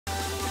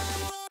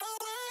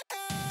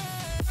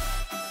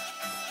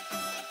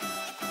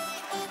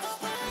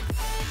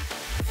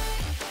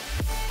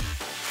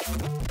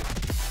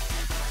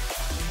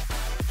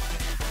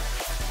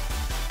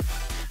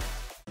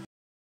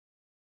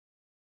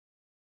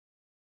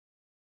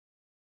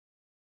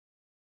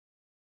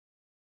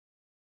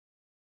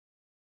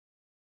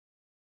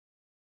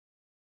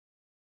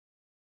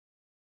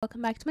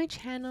Welcome back to my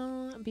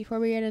channel. Before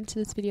we get into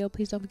this video,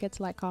 please don't forget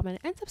to like, comment,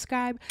 and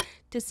subscribe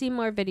to see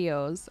more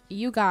videos.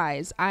 You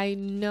guys, I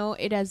know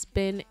it has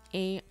been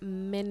a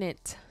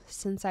minute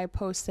since I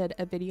posted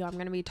a video. I'm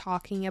going to be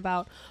talking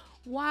about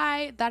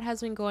why that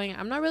has been going.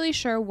 I'm not really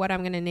sure what I'm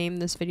going to name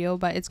this video,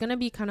 but it's going to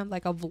be kind of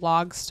like a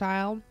vlog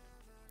style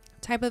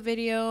type of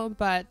video.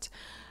 But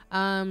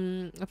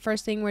the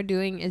first thing we're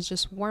doing is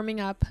just warming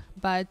up.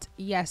 But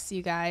yes,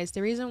 you guys,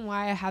 the reason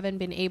why I haven't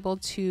been able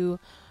to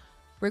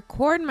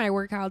record my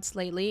workouts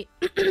lately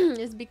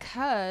is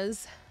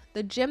because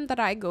the gym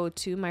that I go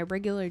to, my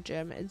regular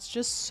gym, it's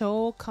just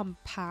so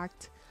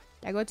compact.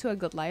 I go to a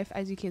Good Life,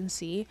 as you can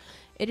see.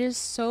 It is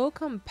so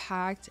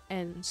compact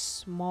and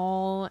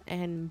small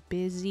and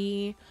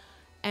busy,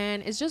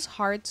 and it's just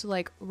hard to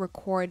like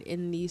record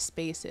in these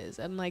spaces.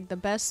 And like the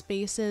best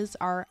spaces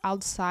are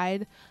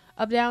outside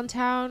of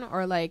downtown,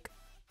 or like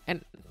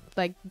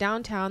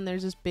downtown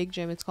there's this big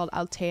gym, it's called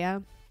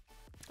Altea,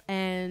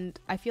 and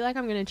I feel like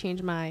I'm gonna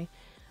change my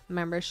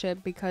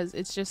membership because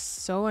it's just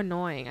so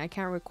annoying. I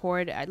can't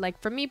record.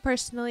 Like for me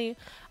personally,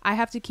 I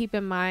have to keep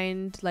in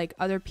mind like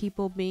other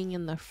people being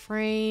in the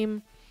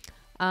frame,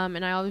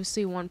 and I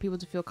obviously want people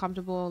to feel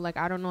comfortable. Like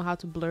I don't know how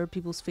to blur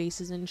people's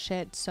faces and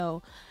shit,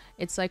 so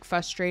it's like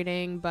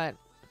frustrating. But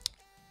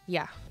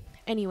yeah,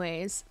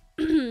 anyways,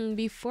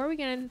 before we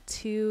get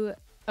into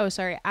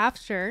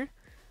after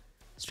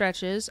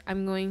stretches,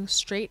 I'm going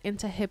straight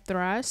into hip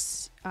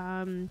thrusts.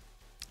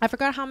 I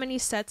forgot how many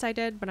sets I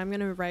did, but I'm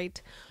gonna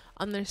write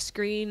on the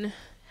screen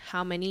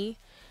how many.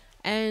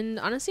 And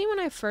honestly,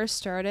 when I first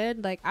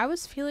started, like I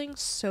was feeling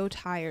so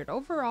tired.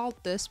 Overall,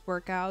 this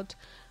workout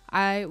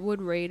I would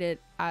rate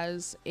it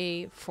as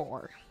a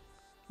 4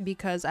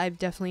 because I've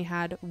definitely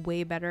had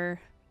way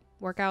better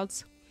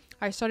workouts.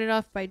 I started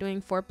off by doing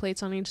 4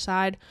 plates on each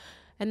side,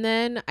 and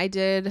then I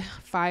did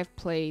 5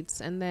 plates,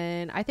 and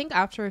then I think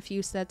after a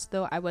few sets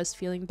though, I was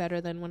feeling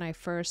better than when I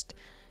first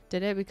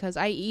did it, because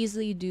I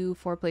easily do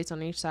 4 plates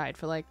on each side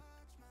for like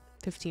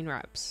 15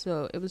 reps,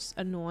 so it was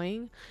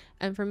annoying.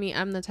 And for me,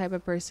 I'm the type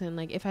of person,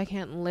 like if I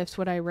can't lift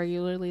what I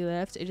regularly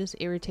lift, it just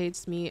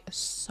irritates me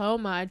so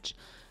much,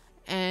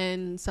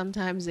 and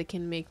sometimes it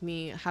can make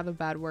me have a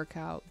bad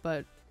workout,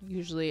 but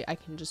usually I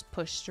can just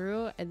push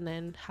through and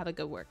then have a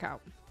good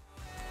workout.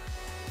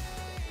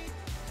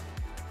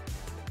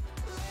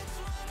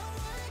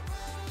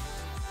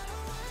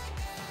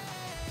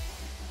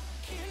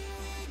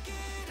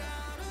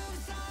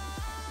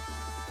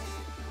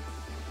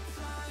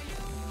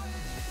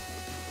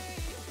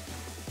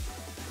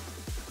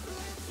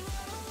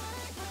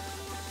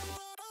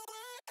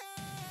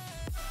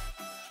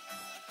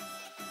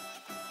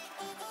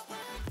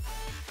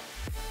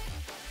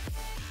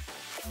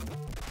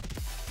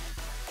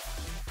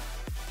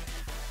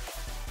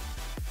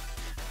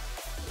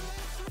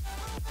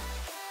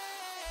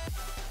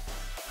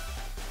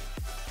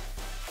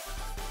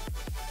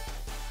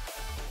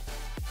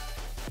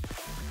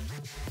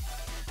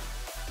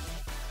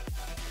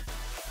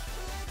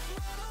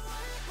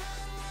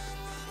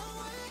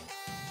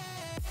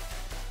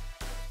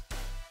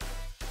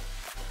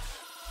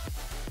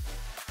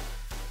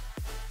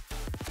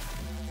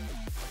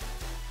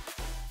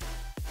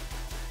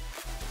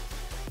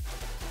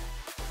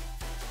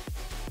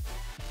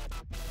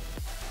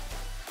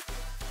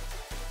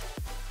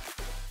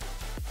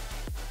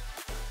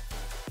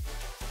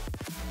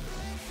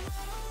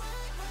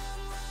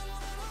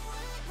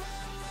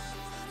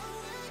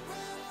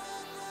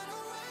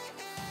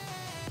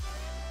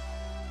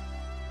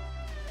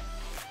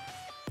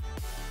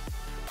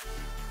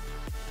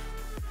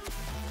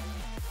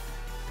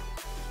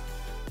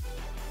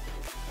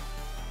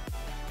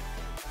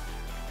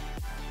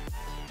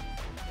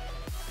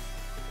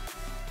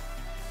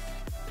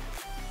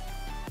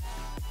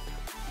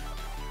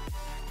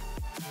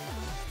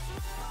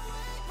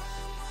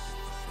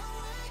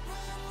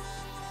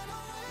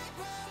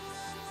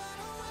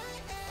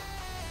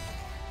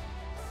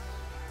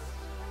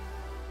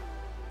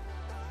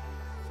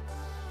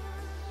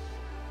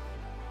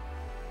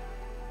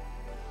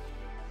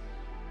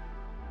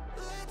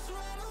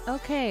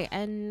 Okay,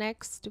 and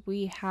next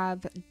we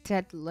have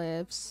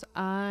deadlifts.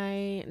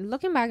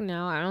 Looking back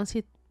now, I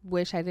honestly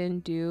wish I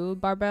didn't do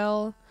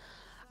barbell.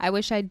 I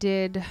wish I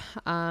did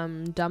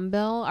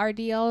dumbbell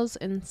RDLs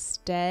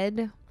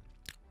instead,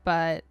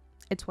 but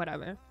it's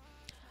whatever.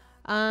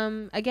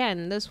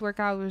 Again, this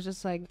workout was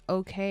just like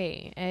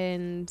okay,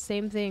 and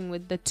same thing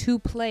with the 2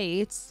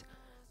 plates.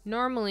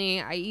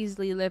 Normally I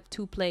easily lift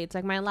 2 plates.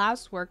 Like my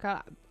last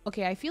workout,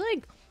 okay, I feel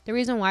like the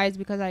reason why is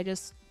because I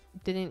just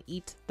didn't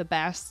eat the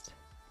best.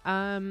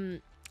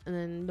 And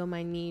then don't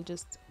mind me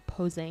just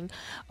posing.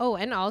 Oh,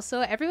 and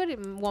also everybody,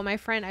 well,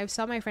 I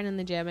saw my friend in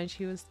the gym, and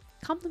she was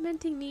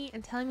complimenting me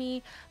and telling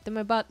me that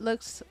my butt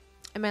looks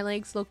and my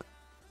legs look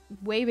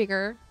way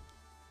bigger,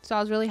 so I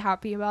was really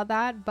happy about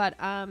that. But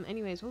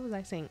anyways, what was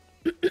I saying?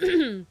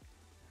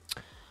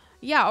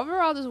 Yeah,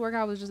 overall this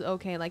workout was just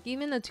okay. Like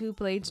even the 2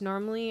 plates,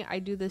 normally I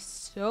do this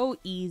so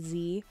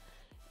easy,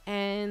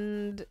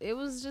 and it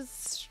was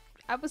just,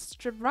 I was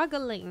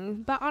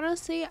struggling. But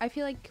honestly, I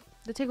feel like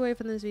the takeaway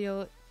from this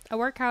video, a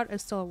workout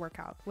is still a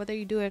workout, whether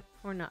you do it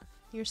or not.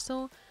 You're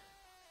still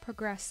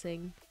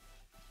progressing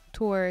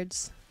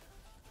towards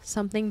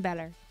something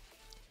better.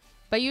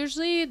 But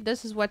usually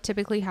this is what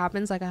typically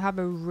happens. Like, I have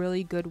a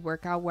really good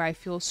workout where I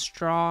feel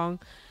strong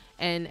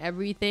and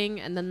everything,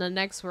 and then the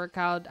next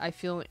workout I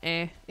feel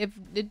if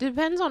it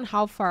depends on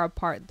how far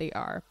apart they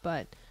are.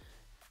 But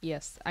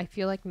yes, I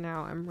feel like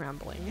now I'm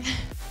rambling.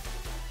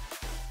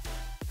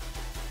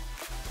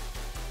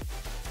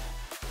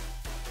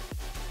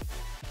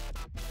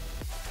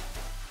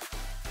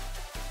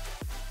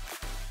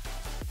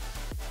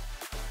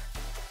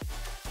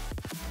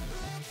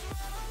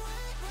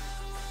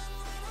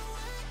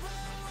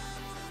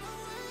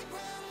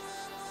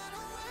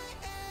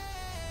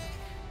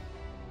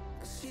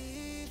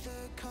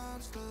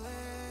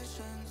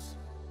 Constellations,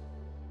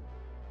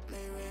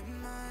 they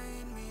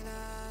remind me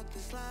that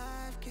this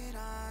life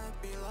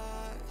cannot be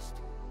lost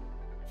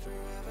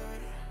forever.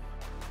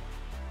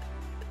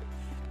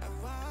 I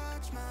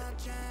watch my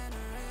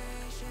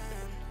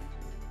generation,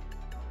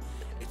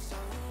 it's so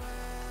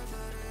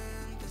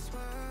evident this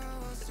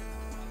world will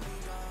soon be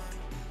gone,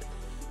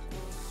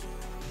 will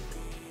soon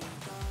be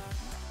gone.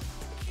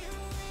 Can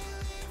we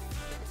live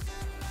for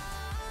tonight?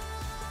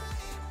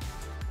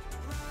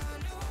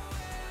 Run away.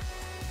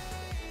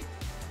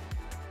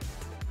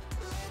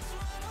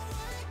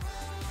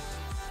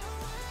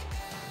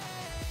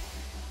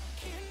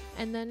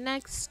 And then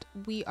next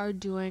we are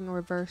doing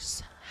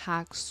reverse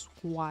hack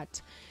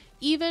squat.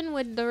 Even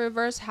with the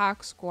reverse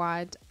hack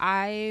squat,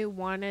 I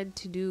wanted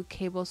to do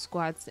cable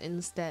squats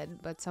instead,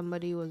 but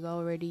somebody was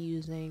already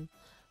using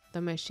the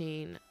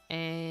machine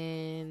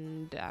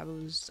and I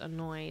was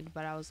annoyed,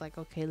 but I was like,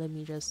 okay, let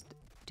me just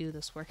do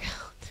this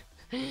workout.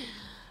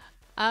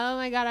 Oh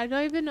my god, I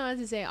don't even know what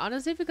to say,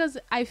 honestly, because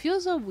I feel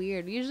so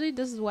weird. Usually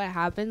this is what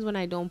happens when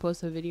I don't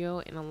post a video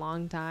in a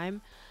long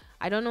time.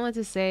 I don't know what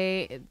to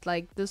say.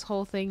 Like, this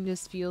whole thing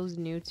just feels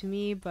new to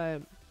me,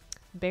 but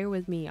bear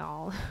with me,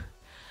 y'all.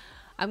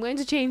 I'm going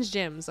to change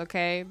gyms,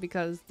 okay?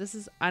 Because this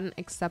is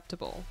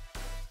unacceptable.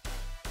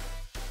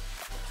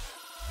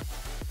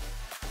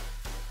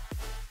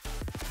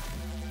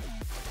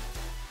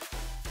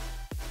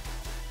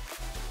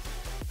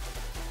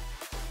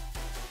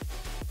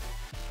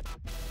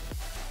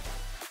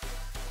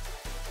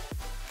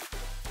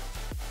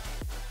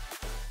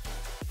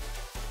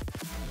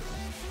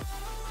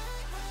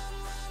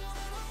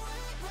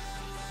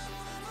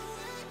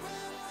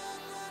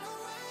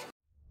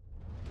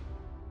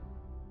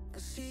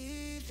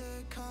 See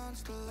the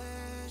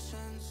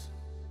constellations,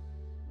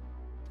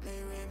 they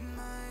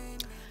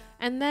remind me.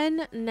 And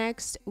then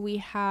next we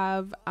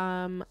have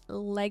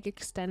leg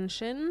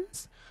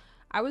extensions.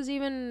 I was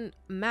even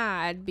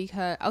mad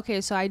because,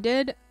 okay, so I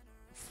did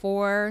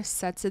 4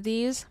 sets of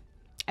these,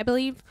 I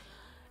believe,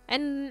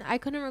 and I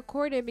couldn't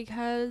record it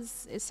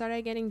because it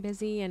started getting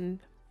busy, and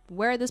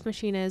where this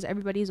machine is,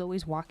 everybody's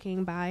always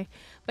walking by.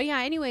 But yeah,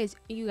 anyways,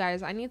 you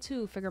guys, I need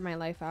to figure my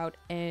life out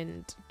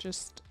and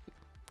just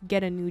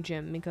get a new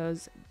gym,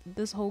 because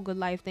this whole good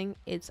life thing,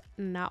 it's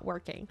not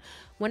working.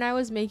 When I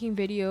was making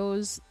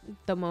videos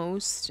the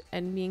most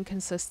and being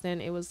consistent,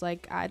 it was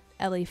like at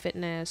LA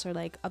Fitness or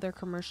like other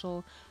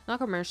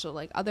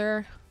like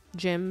other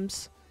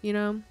gyms, you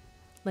know,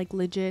 like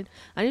legit.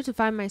 I need to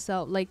find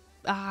myself like,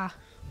 I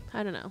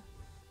don't know.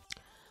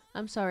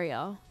 I'm sorry,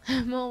 y'all.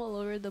 I'm all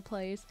over the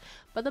place.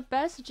 But the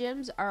best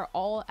gyms are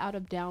all out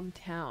of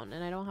downtown,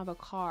 and I don't have a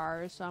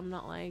car, so I'm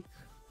not like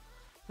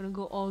gonna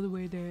go all the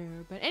way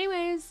there. But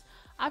anyways,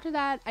 after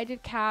that I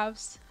did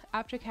calves.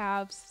 After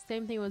calves,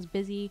 same thing, was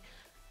busy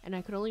and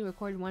I could only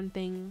record one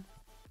thing,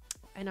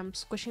 and I'm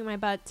squishing my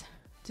butt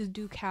to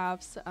do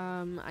calves.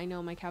 I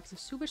know my calves are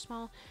super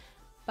small,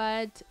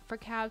 but for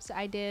calves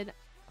I did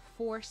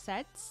 4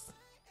 sets.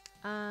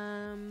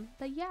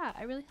 But yeah,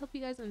 I really hope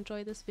you guys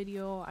enjoy this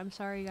video. I'm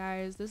sorry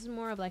guys, this is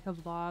more of like a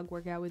vlog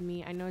workout with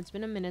me. I know it's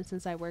been a minute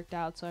since I worked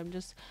out, so I'm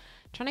just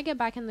trying to get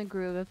back in the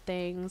groove of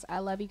things. I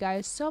love you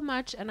guys so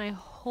much, and I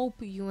hope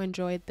you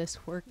enjoyed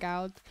this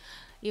workout,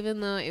 even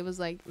though it was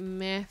like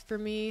meh for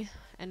me.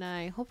 And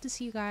I hope to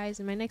see you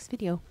guys in my next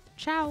video.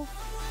 Ciao.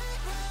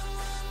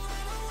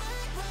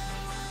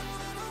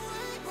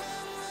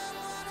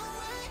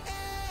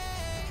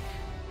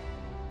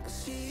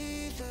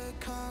 See the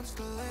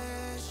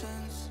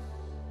constellations,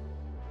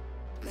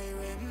 they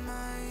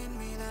remind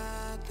me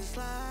that this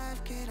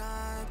life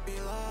cannot be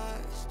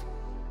lost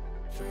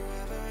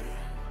forever.